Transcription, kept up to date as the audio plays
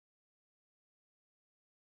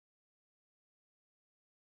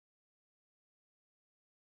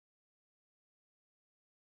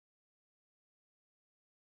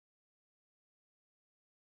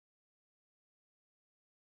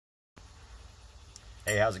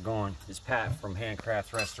Hey, how's it going? It's Pat from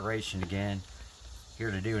Handcraft Restoration again,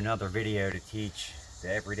 here to do another video to teach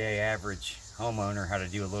the everyday average homeowner how to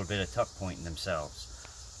do a little bit of tuck pointing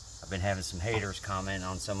themselves. I've been having some haters comment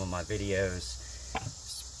on some of my videos,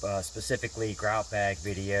 specifically grout bag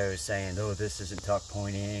videos, saying, oh, this isn't tuck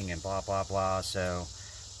pointing and blah blah blah. So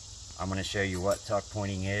I'm going to show you what tuck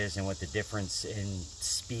pointing is and what the difference in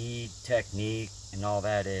speed, technique, and all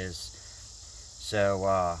that is. So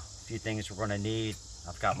a few things we're going to need.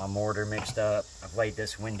 I've got my mortar mixed up. I've laid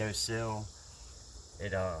this windowsill.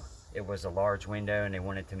 It was a large window and they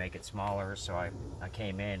wanted to make it smaller, so I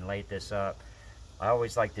came in and laid this up. I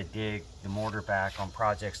always like to dig the mortar back on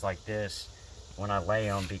projects like this when I lay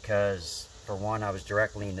them, because for one, I was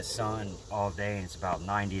directly in the sun all day and it's about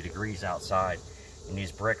 90 degrees outside, and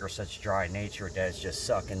these brick are such dry nature that it's just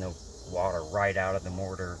sucking the water right out of the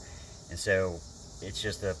mortar, and so it's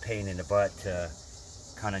just a pain in the butt to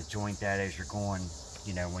kind of joint that as you're going,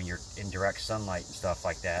 you know, when you're in direct sunlight and stuff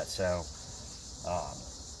like that. So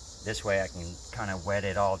this way I can kind of wet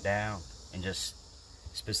it all down and just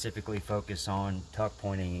specifically focus on tuck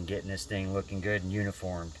pointing and getting this thing looking good and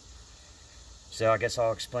uniformed. So I guess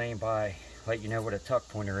I'll explain by let you know what a tuck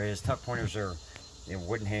pointer is. Tuck pointers are a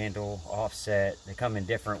wooden handle, offset. They come in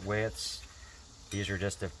different widths. These are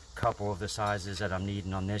just a couple of the sizes that I'm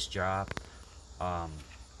needing on this job.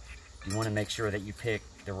 You want to make sure that you pick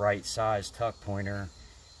the right size tuck pointer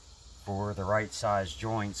for the right size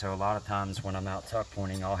joint. So a lot of times when I'm out tuck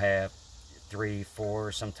pointing, I'll have 3,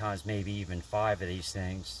 4, sometimes maybe even 5 of these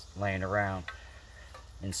things laying around.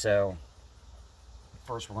 And so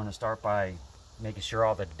first we're going to start by making sure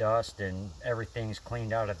all the dust and everything's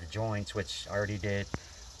cleaned out of the joints, which I already did.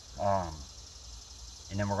 And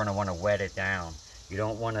then we're going to want to wet it down. You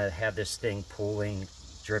don't want to have this thing pooling,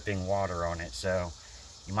 dripping water on it. So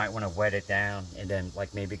you might want to wet it down and then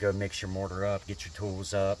like maybe go mix your mortar up, get your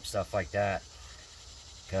tools up, stuff like that,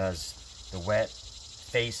 because the wet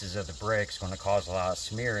faces of the brick's going to cause a lot of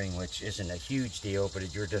smearing, which isn't a huge deal,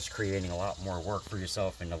 but you're just creating a lot more work for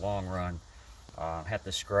yourself in the long run. Have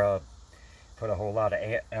to scrub, put a whole lot of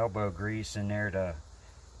elbow grease in there to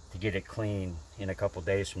get it clean in a couple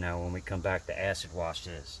days from now when we come back to acid wash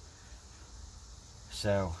this.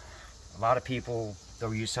 So a lot of people,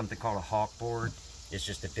 they'll use something called a hawk board. It's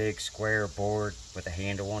just a big square board with a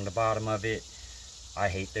handle on the bottom of it. I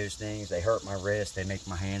hate those things. They hurt my wrist. They make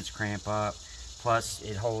my hands cramp up. Plus,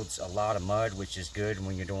 it holds a lot of mud, which is good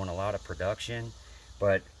when you're doing a lot of production.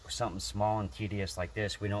 But something small and tedious like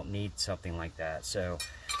this, we don't need something like that. So,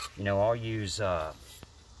 you know, I'll use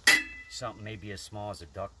something maybe as small as a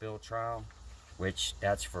duckbill trowel, which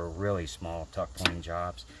that's for really small tuck pointing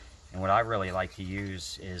jobs. And what I really like to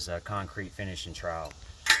use is a concrete finishing trowel.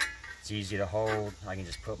 It's easy to hold. I can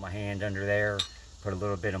just put my hand under there, put a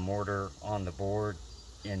little bit of mortar on the board,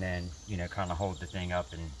 and then, you know, kind of hold the thing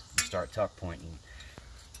up and start tuck pointing.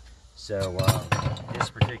 So this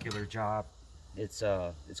particular job, it's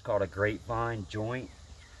called a grapevine joint.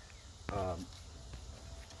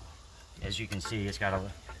 As you can see, it's got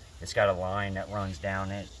a line that runs down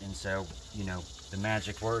it, and so, you know, the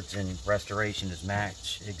magic words in restoration is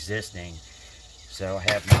match existing. So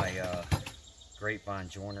I have my grapevine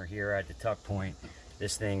joiner here at the tuck point.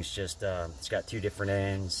 This thing's just it's got 2 different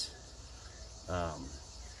ends,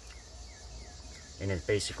 and it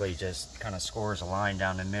basically just kind of scores a line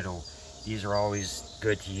down the middle. These are always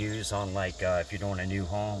good to use on, like, if you're doing a new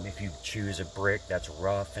home. If you choose a brick that's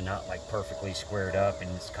rough and not like perfectly squared up and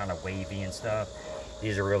it's kind of wavy and stuff,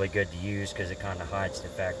 these are really good to use because it kind of hides the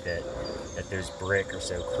fact that those brick are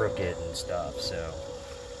so crooked and stuff. So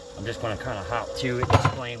I'm just going to kind of hop to it,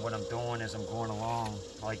 explain what I'm doing as I'm going along.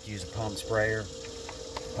 I like to use a pump sprayer,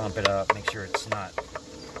 pump it up, make sure it's not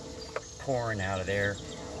pouring out of there.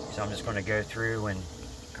 So I'm just going to go through and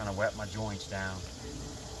kind of wet my joints down.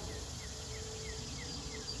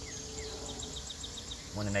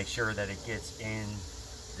 Want to make sure that it gets in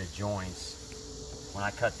the joints. When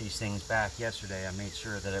I cut these things back yesterday, I made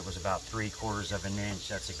sure that it was about 3/4 of an inch.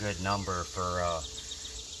 That's a good number for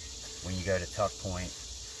when you go to tuck point.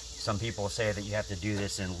 Some people say that you have to do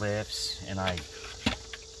this in lifts, and I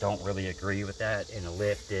don't really agree with that. And a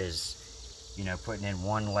lift is, you know, putting in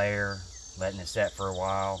one layer, letting it set for a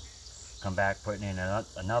while, come back, putting in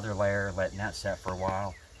another layer, letting that set for a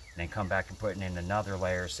while, and then come back and putting in another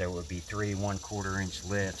layer. So it would be 3 1/4 inch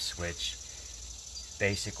lifts, which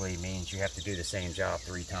basically means you have to do the same job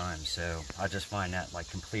 3 times. So I just find that like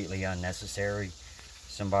completely unnecessary.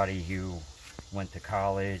 Somebody who went to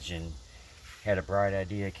college and had a bright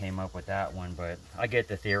idea came up with that one, but I get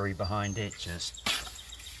the theory behind it, just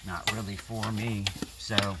not really for me.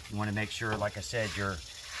 So you want to make sure, like I said, your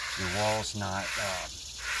your wall's not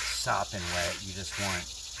sopping wet. You just want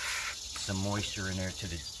some moisture in there to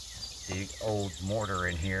the old mortar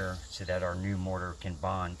in here so that our new mortar can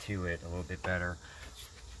bond to it a little bit better.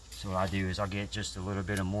 So what I do is I'll get just a little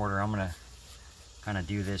bit of mortar. I'm gonna kind of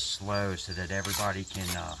do this slow so that everybody can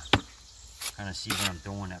kind of see what I'm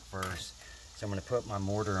doing at first. So I'm gonna put my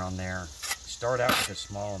mortar on there. Start out with a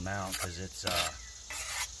small amount because it's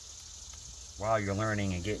while you're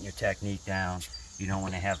learning and getting your technique down, you don't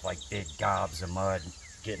want to have like big gobs of mud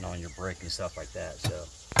getting on your brick and stuff like that. So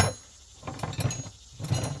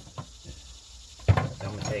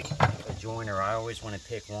I'm gonna take a joiner. I always want to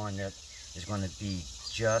pick one that is going to be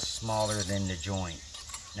just smaller than the joint.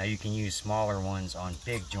 Now you can use smaller ones on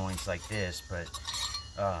big joints like this, but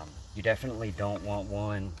you definitely don't want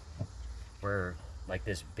one where, like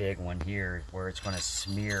this big one here, where it's going to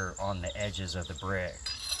smear on the edges of the brick.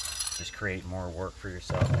 Just create more work for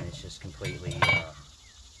yourself, and it's just completely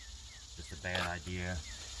just a bad idea.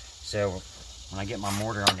 So when I get my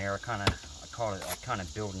mortar on there, I kind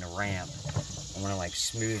of building a ramp. I'm going to like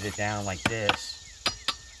smooth it down like this,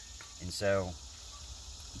 and so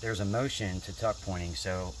there's a motion to tuck pointing,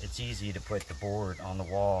 so it's easy to put the board on the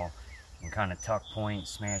wall and kind of tuck point,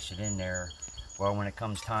 smash it in there. Well, when it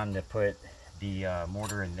comes time to put the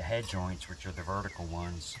mortar in the head joints, which are the vertical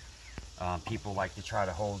ones, people like to try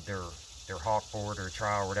to hold their hawk board or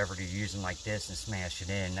trowel or whatever they're using like this and smash it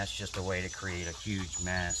in. That's just a way to create a huge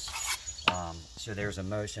mess. So there's a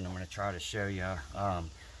motion I'm going to try to show you.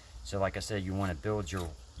 So like I said, you want to build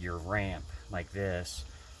your ramp like this,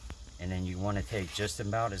 and then you want to take just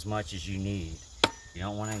about as much as you need. You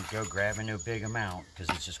don't want to go grabbing no big amount because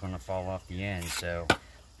it's just going to fall off the end. So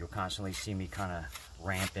you'll constantly see me kind of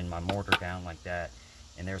ramping my mortar down like that.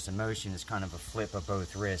 And there's a motion, it's kind of a flip of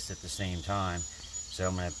both wrists at the same time. So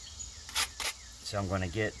I'm going to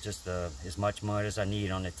get just as much mud as I need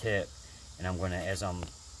on the tip, and I'm going to, as I'm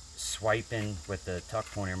swiping with the tuck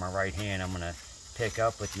pointer in my right hand, I'm going to pick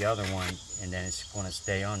up with the other one, and then it's going to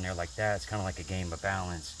stay on there like that. It's kind of like a game of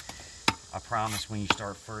balance. I promise when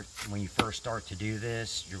you first start to do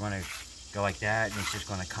this, you're going to go like that, and it's just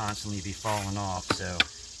going to constantly be falling off. So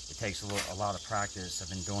it takes a lot of practice. I've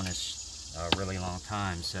been doing this a really long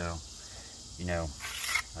time, so you know,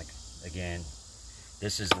 like again,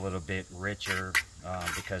 this is a little bit richer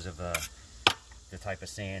because of the type of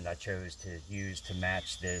sand I chose to use to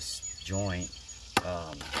match this joint.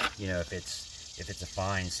 You know, if it's a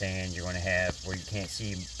fine sand, you're going to have where you can't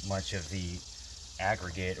see much of the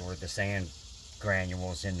aggregate or the sand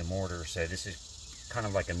granules in the mortar. So this is kind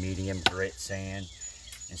of like a medium grit sand,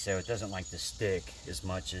 and so it doesn't like to stick as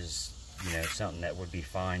much as, you know, something that would be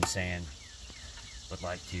fine sand would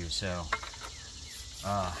like to. So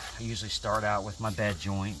I usually start out with my bed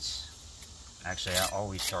joints. Actually, I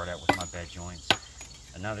always start out with my bed joints.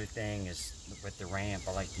 Another thing is with the ramp,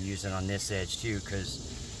 I like to use it on this edge too,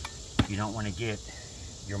 because you don't want to get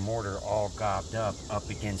your mortar all gobbed up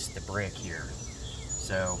against the brick here.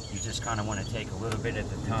 So you just kind of want to take a little bit at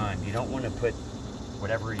a time. You don't want to put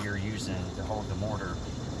whatever you're using to hold the mortar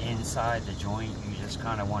inside the joint. You just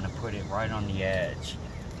kind of want to put it right on the edge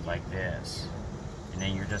like this. And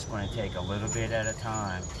then you're just going to take a little bit at a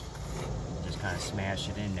time, just kind of smash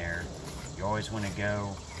it in there. You always want to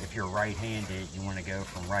go, if you're right-handed, you want to go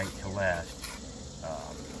from right to left.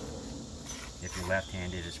 If you're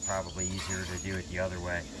left-handed, it's probably easier to do it the other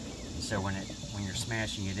way. And so when you're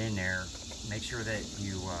smashing it in there, make sure that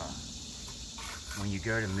you, when you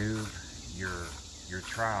go to move your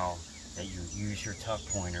trowel, that you use your tuck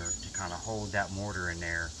pointer to kind of hold that mortar in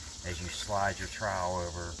there as you slide your trowel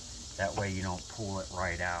over. That way you don't pull it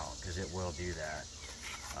right out, because it will do that.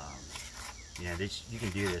 You know, you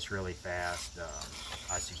can do this really fast.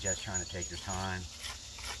 I suggest trying to take your time.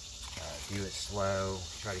 Do it slow.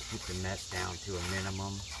 Try to keep the mess down to a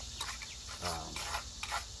minimum.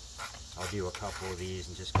 I'll do a couple of these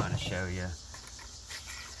and just kind of show you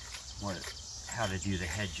how to do the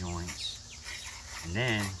head joints. And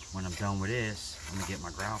then when I'm done with this, I'm gonna get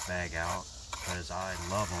my grout bag out, because I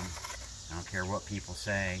love them. I don't care what people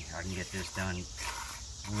say. I can get this done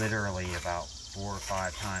literally about 4 or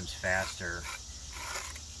 5 times faster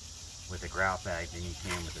with a grout bag than you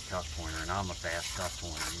can with a tuck pointer, and I'm a fast tuck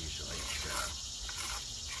pointer usually. So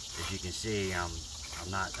as you can see, I'm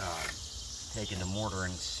not taking the mortar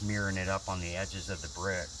and smearing it up on the edges of the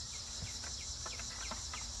brick.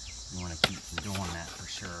 You want to keep from doing that for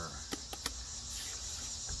sure.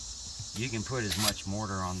 You can put as much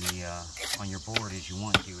mortar on your board as you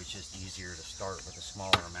want to. It's just easier to start with a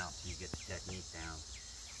smaller amount till you get the technique down.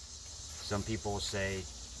 Some people say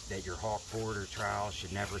that your hawk board or trowel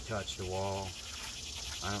should never touch the wall.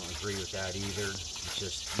 I don't agree with that either. It's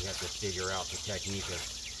just you have to figure out the technique of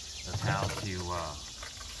how to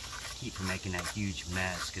keep from making that huge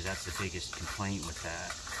mess, because that's the biggest complaint with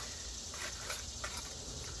that.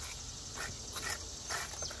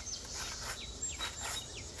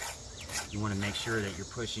 You want to make sure that you're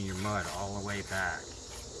pushing your mud all the way back,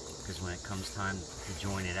 because when it comes time to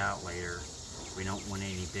join it out later, we don't want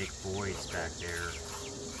any big voids back there.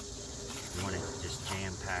 You want it just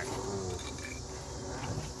jam-packed full.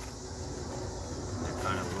 It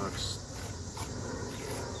kind of looks,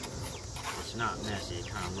 it's not messy, it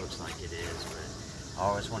kind of looks like it is, but I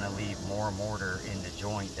always want to leave more mortar in the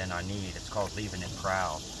joint than I need. It's called leaving it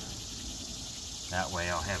proud. That way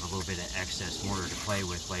I'll have a little bit of excess mortar to play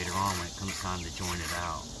with later on when it comes time to join it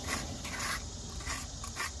out.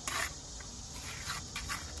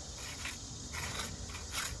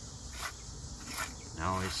 I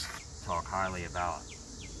always talk highly about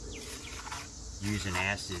using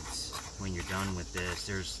acids when you're done with this.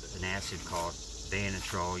 There's an acid called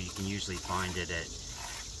Vanatrol. You can usually find it at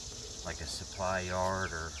like a supply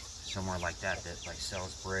yard or somewhere like that that like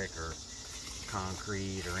sells brick or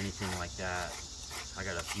concrete or anything like that. I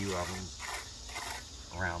got a few of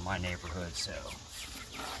them around my neighborhood, so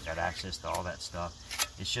I got access to all that stuff.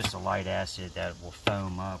 It's just a light acid that will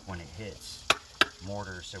foam up when it hits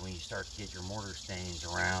mortar, so when you start to get your mortar stains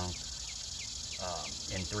around,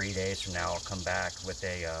 in 3 days from now I'll come back with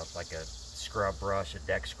a like a scrub brush, a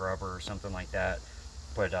deck scrubber or something like that.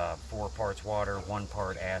 Put 4 parts water, 1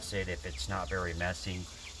 part acid if it's not very messy.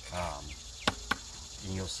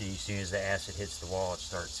 And you'll see as soon as the acid hits the wall, it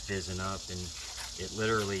starts fizzing up, and it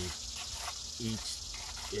literally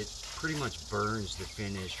it pretty much burns the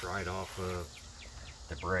finish right off of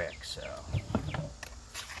the brick, so,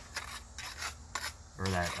 or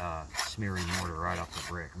that smearing mortar right off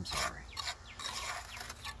the brick, I'm sorry.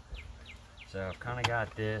 So I've kind of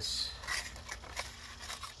got these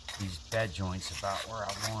bed joints about where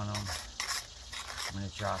I want them. I'm going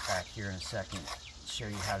to drop back here in a second, show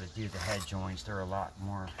you how to do the head joints. They're a lot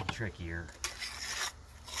more trickier.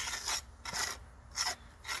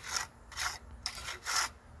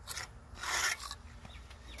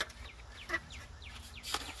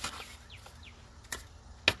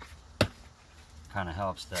 Kind of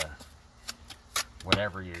helps the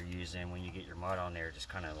whatever you're using when you get your mud on there, just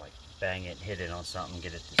kind of like bang it, hit it on something,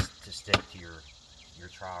 get it to stick to your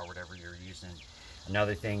trowel or whatever you're using.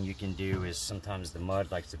 Another thing you can do is sometimes the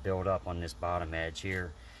mud likes to build up on this bottom edge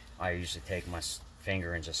here. I usually take my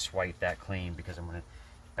finger and just swipe that clean, because I'm going to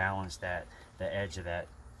balance the edge of that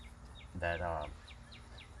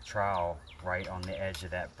trowel right on the edge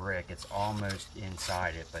of that brick. It's almost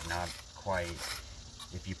inside it, but not quite.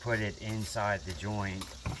 If you put it inside the joint,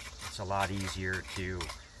 it's a lot easier to,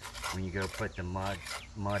 when you go put the mud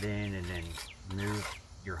in and then move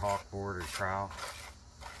your hawk board or trowel,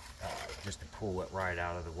 just to pull it right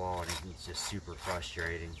out of the wall, and it's just super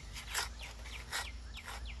frustrating.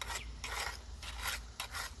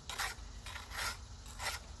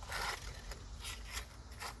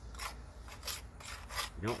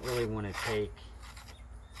 You don't really want to take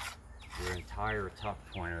your entire tuck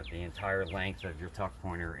pointer, the entire length of your tuck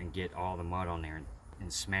pointer, and get all the mud on there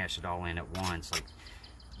and smash it all in at once. Like,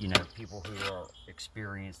 you know, people who are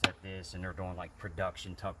experienced at this and they're doing like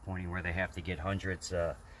production tuck pointing where they have to get hundreds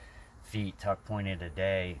of feet tuck pointed a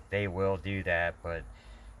day, they will do that, but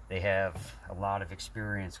they have a lot of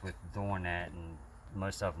experience with doing that, and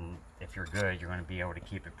most of them, if you're good, you're going to be able to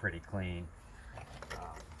keep it pretty clean.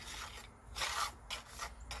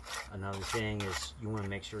 Another thing is you want to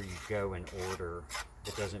make sure you go in order.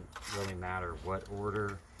 It doesn't really matter what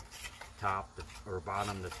order, top or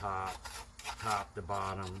bottom to top, top to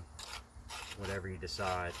bottom, whatever you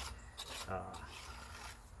decide,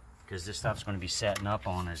 because this stuff's going to be setting up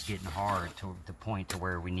on us, getting hard to the point to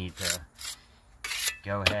where we need to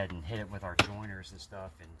go ahead and hit it with our joiners and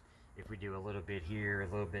stuff. And if we do a little bit here, a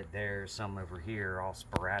little bit there, some over here, all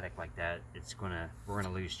sporadic like that, we're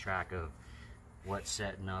gonna lose track of what's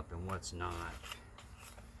setting up and what's not.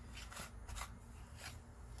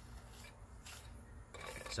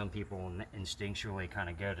 Some people instinctually kind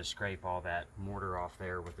of go to scrape all that mortar off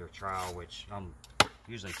there with their trowel, which I'm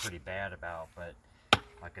usually pretty bad about, but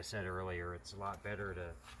like I said earlier, it's a lot better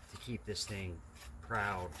to keep this thing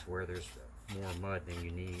proud to where there's more mud than you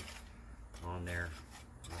need on there.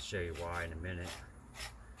 I'll show you why in a minute.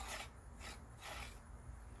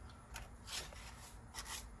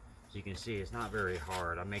 So you can see it's not very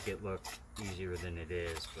hard. I make it look easier than it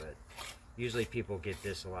is, but usually people get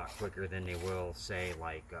this a lot quicker than they will, say,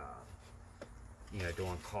 like, you know,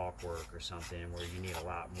 doing caulk work or something where you need a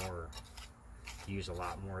lot more, use a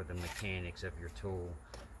lot more of the mechanics of your tool.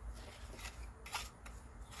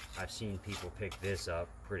 I've seen people pick this up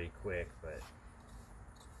pretty quick, but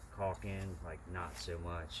caulking, like, not so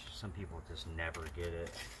much. Some people just never get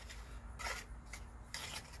it.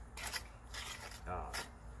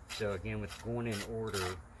 So again, with going in order,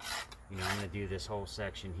 you know, I'm going to do this whole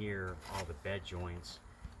section here, all the bed joints,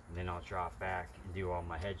 and then I'll drop back and do all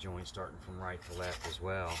my head joints starting from right to left as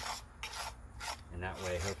well. And that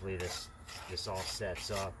way, hopefully this all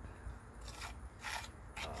sets up,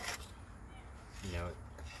 you know,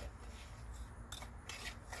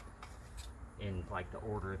 in like the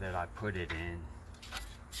order that I put it in.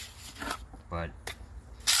 But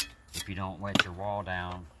if you don't wet your wall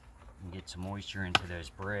down and get some moisture into those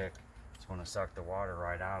brick, it's going to suck the water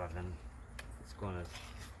right out of them. It's going to,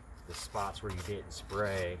 the spots where you didn't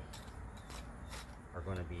spray are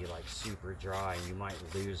going to be like super dry, and you might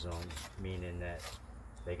lose them, meaning that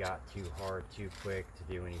they got too hard too quick to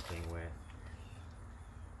do anything with.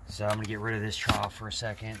 So I'm going to get rid of this trowel for a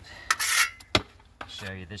second.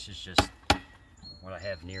 Show you, this is just what I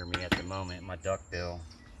have near me at the moment, my duckbill.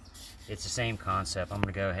 It's the same concept. I'm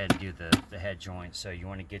going to go ahead and do the head joint. So you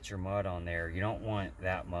want to get your mud on there. You don't want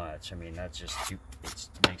that much. I mean, that's just too, it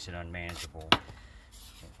makes it unmanageable.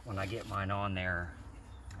 When I get mine on there,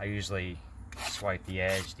 I usually swipe the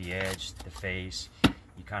edge, the face.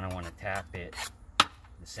 You kind of want to tap it.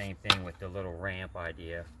 The same thing with the little ramp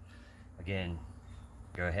idea. Again,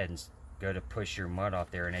 go ahead and go to push your mud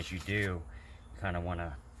off there, and as you do, you kind of want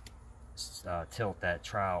to tilt that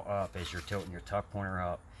trowel up as you're tilting your tuck pointer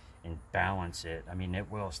up and balance it. I mean,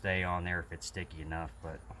 it will stay on there if it's sticky enough,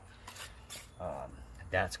 but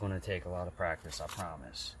that's going to take a lot of practice, I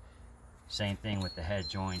promise. Same thing with the head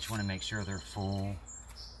joints. You want to make sure they're full.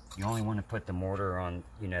 You only want to put the mortar on,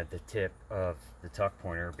 you know, the tip of the tuck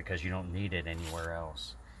pointer because you don't need it anywhere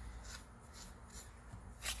else.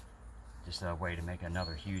 Just a way to make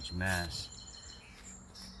another huge mess.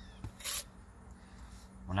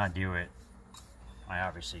 When I do it, I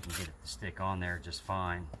obviously can get it to stick on there just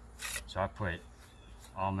fine. So I put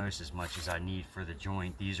almost as much as I need for the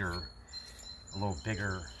joint. These are a little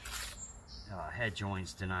bigger head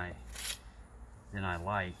joints than I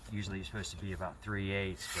like. Usually it's supposed to be about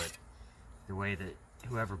 3/8, but the way that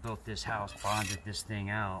whoever built this house bonded this thing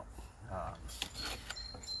out,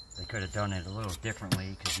 they could have done it a little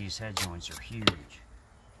differently because these head joints are huge.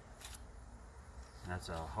 That's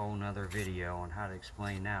a whole nother video on how to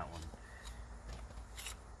explain that one.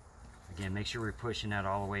 Again, make sure we're pushing that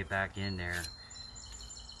all the way back in there.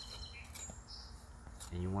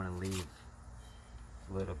 And you want to leave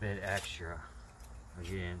a little bit extra.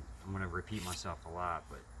 Again, I'm going to repeat myself a lot,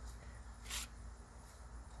 but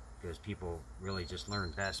because people really just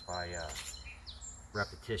learn best by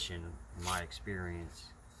repetition, in my experience.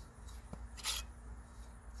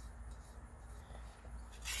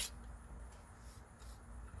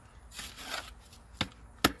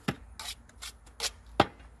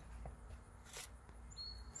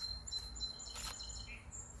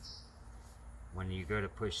 When you go to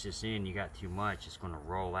push this in, you got too much, it's going to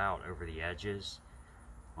roll out over the edges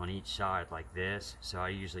on each side like this. So I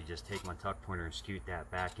usually just take my tuck pointer and scoot that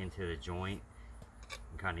back into the joint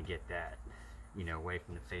and kind of get that, you know, away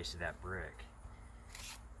from the face of that brick.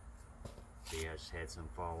 See, I just had some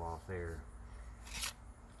fall off there.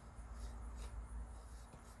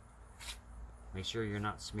 Make sure you're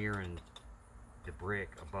not smearing the brick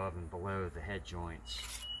above and below the head joints.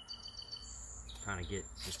 Kind of get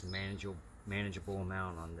just a manageable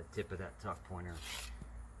amount on the tip of that tuck pointer.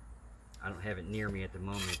 I don't have it near me at the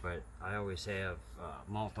moment, but I always have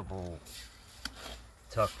multiple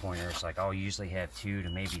tuck pointers. Like I'll usually have 2 to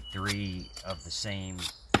maybe 3 of the same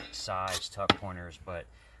size tuck pointers, but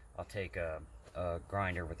I'll take a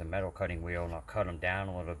grinder with a metal cutting wheel and I'll cut them down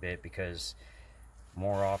a little bit, because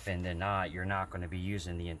more often than not you're not going to be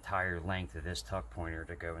using the entire length of this tuck pointer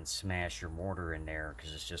to go and smash your mortar in there,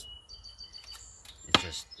 because it's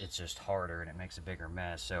just harder and it makes a bigger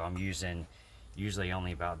mess. So I'm using usually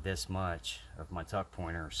only about this much of my tuck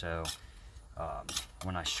pointer. So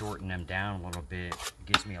when I shorten them down a little bit, it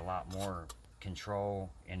gives me a lot more control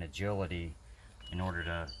and agility in order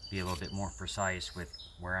to be a little bit more precise with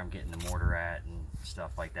where I'm getting the mortar at and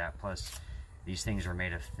stuff like that. Plus these things are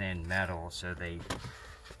made of thin metal, so they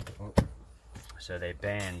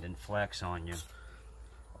bend and flex on you.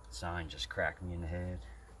 The sign just cracked me in the head.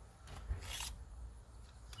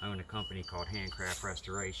 I own a company called Handcraft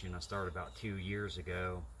Restoration. I started about 2 years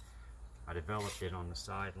ago. I developed it on the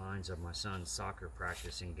sidelines of my son's soccer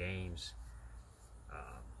practice and games.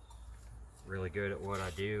 Really good at what I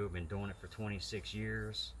do. I've been doing it for 26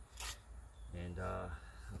 years. And I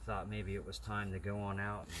thought maybe it was time to go on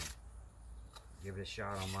out and give it a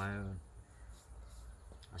shot on my own.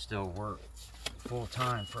 I still work full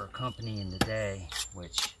time for a company in the day,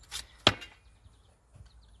 which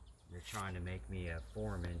they're trying to make me a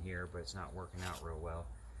foreman here, but it's not working out real well.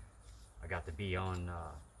 I got to be on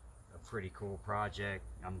a pretty cool project.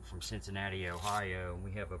 I'm from Cincinnati, Ohio, and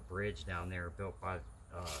we have a bridge down there built by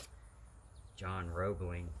John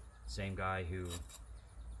Roebling, same guy who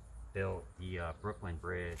built the Brooklyn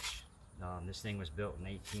Bridge. This thing was built in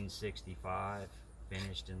 1865,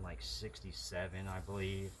 finished in like 67, I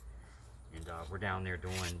believe. And we're down there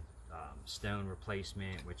doing stone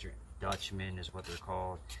replacement, which are Dutchmen is what they're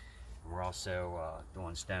called. And we're also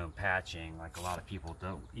doing stone patching. Like, a lot of people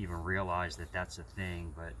don't even realize that that's a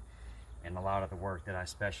thing, but in a lot of the work that I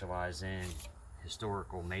specialize in,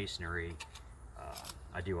 historical masonry,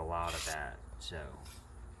 I do a lot of that. So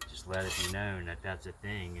just let it be known that that's a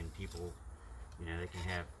thing, and people, you know, they can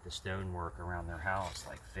have the stonework around their house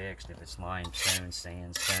like fixed. If it's limestone,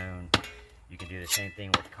 sandstone, you can do the same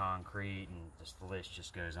thing with concrete, and just the list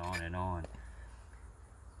just goes on and on.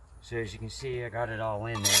 So as you can see, I got it all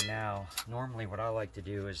in there now. Normally what I like to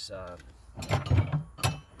do is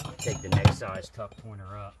take the next size tuck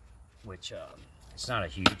pointer up, which it's not a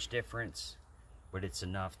huge difference, but it's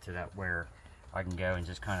enough to that where I can go and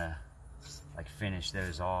just kind of like finish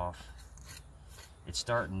those off. It's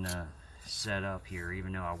starting to set up here,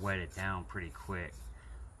 even though I wet it down pretty quick.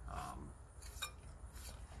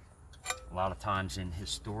 A lot of times in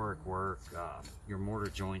historic work, your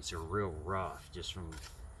mortar joints are real rough, just from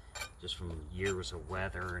years of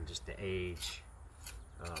weather and just the age.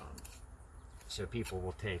 So people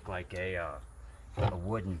will take like a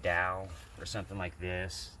wooden dowel or something like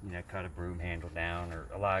this, you know, cut a broom handle down, or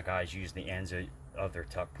a lot of guys use the ends of their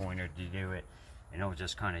tuck pointer to do it, and they'll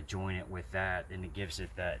just kind of join it with that, and it gives it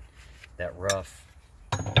that rough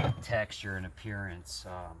texture and appearance.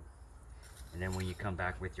 And then when you come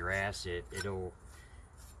back with your acid, it'll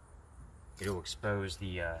expose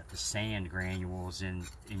the sand granules in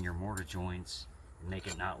your mortar joints and make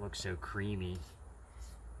it not look so creamy.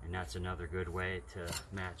 And that's another good way to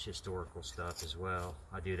match historical stuff as well.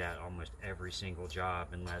 I do that almost every single job,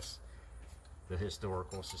 unless the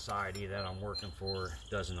historical society that I'm working for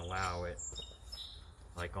doesn't allow it.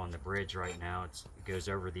 Like on the bridge right now, it goes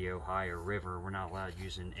over the Ohio River. We're not allowed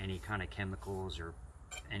using any kind of chemicals or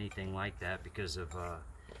anything like that because of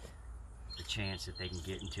the chance that they can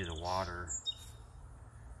get into the water.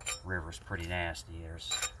 River's pretty nasty.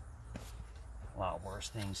 There's a lot worse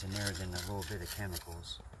things in there than a little bit of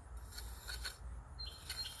chemicals.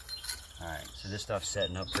 Alright, so this stuff's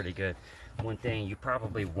setting up pretty good. One thing, you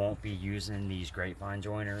probably won't be using these grapevine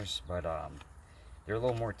joiners, but they're a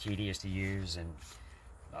little more tedious to use, and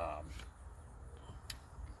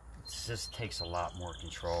it just takes a lot more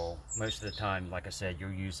control. Most of the time, like I said,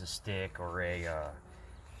 you'll use a stick or a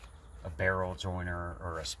barrel joiner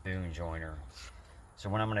or a spoon joiner. So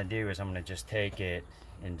what I'm going to do is I'm going to just take it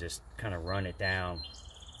and just kind of run it down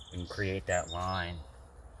and create that line.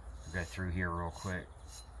 I'll go through here real quick.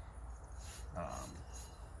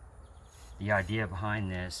 The idea behind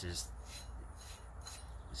this is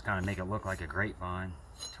kind of make it look like a grapevine,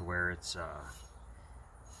 to where it's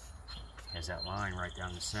has that line right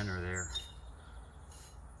down the center there.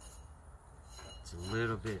 It's a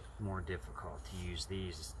little bit more difficult to use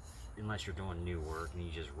these unless you're doing new work and you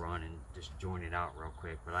just run and just join it out real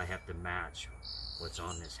quick, but I have to match what's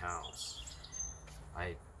on this house.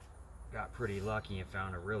 I got pretty lucky and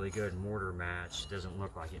found a really good mortar match. Doesn't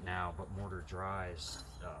look like it now, but mortar dries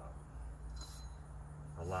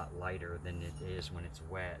a lot lighter than it is when it's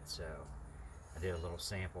wet. So I did a little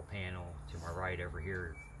sample panel to my right over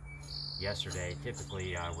here yesterday.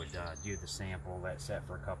 Typically I would do the sample, let it set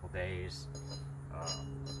for a couple days,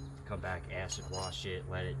 come back, acid wash it,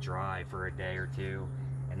 let it dry for a day or two,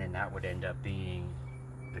 and then that would end up being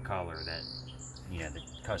the color that, you know, the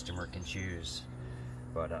customer can choose.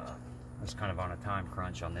 But I was kind of on a time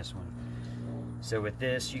crunch on this one. So with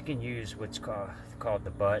this, you can use what's called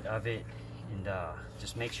the butt of it, and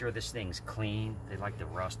just make sure this thing's clean. They like to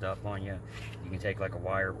rust up on you. You can take like a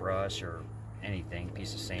wire brush or anything,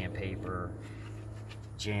 piece of sandpaper,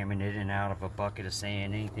 jamming it in and out of a bucket of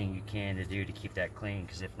sand, anything you can to do to keep that clean,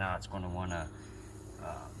 because if not, it's going to want to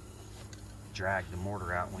drag the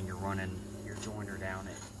mortar out when you're running your joiner down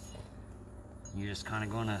it. You're just kind of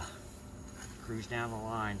going to cruise down the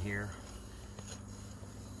line here.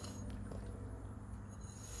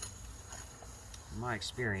 In my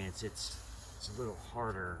experience, it's a little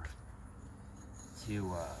harder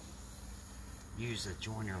to use a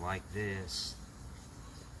joiner like this,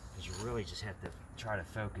 because you really just have to try to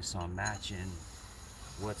focus on matching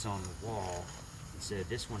what's on the wall. So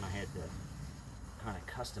this one I had to kind of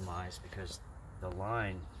customize, because the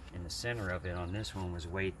line in the center of it on this one was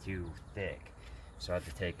way too thick. So I had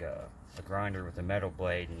to take a grinder with a metal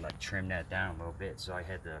blade and like trim that down a little bit so I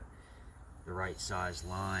had the right size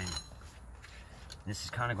line. This is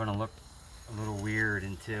kind of going to look a little weird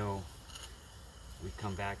until we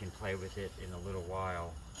come back and play with it in a little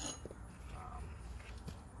while.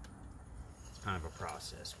 It's kind of a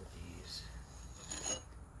process with these.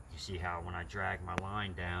 You see how when I drag my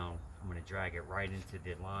line down, I'm going to drag it right into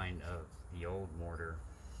the line of the old mortar.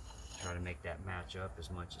 Try to make that match up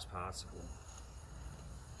as much as possible.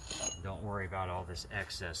 Don't worry about all this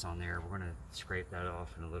excess on there. We're going to scrape that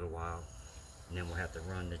off in a little while, and then we'll have to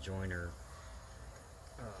run the joiner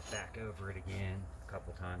back over it again a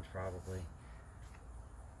couple times probably.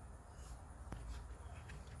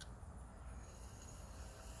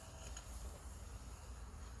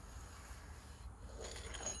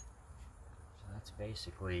 So that's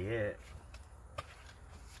basically it.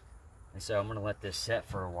 And so I'm going to let this set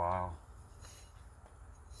for a while,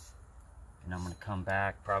 and I'm going to come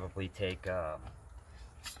back, probably take you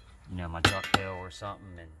know, my ducktail or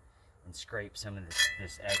something, and scrape some of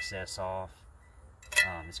this excess off.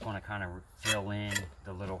 It's going to kind of fill in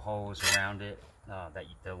the little holes around it,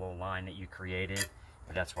 the little line that you created.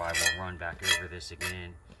 But that's why we'll run back over this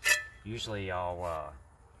again. Usually I'll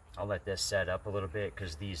let this set up a little bit,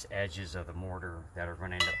 because these edges of the mortar that are going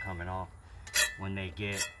to end up coming off, when they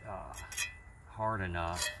get hard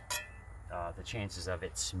enough, the chances of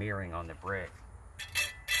it smearing on the brick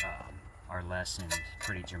are lessened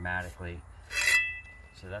pretty dramatically.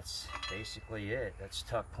 So that's basically it. That's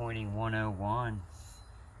tuck pointing 101.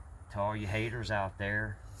 To all you haters out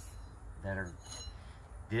there that are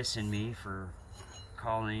dissing me for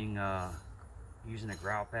calling using a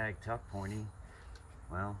grout bag tuck pointing,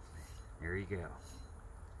 well, there you go.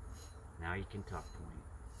 Now you can tuck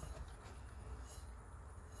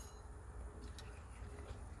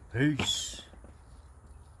point. Peace.